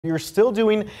You're still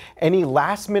doing any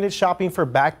last-minute shopping for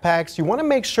backpacks, you want to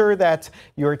make sure that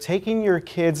you're taking your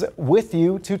kids with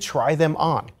you to try them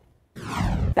on.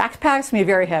 Backpacks can be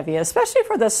very heavy, especially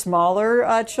for the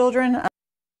smaller children.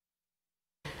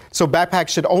 So backpacks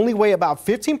should only weigh about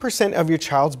 15% of your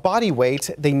child's body weight.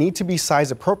 They need to be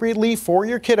sized appropriately for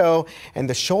your kiddo, and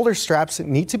the shoulder straps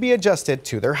need to be adjusted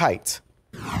to their height.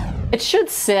 It should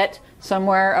sit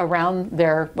somewhere around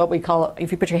there, what we call,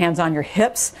 if you put your hands on your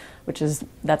hips,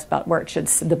 that's about where it should,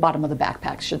 the bottom of the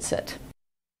backpack should sit.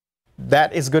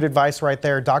 That is good advice right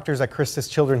there. Doctors at Christus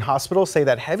Children's Hospital say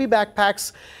that heavy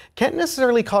backpacks can't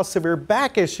necessarily cause severe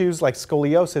back issues like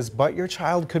scoliosis, but your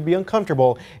child could be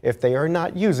uncomfortable if they are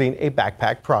not using a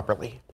backpack properly.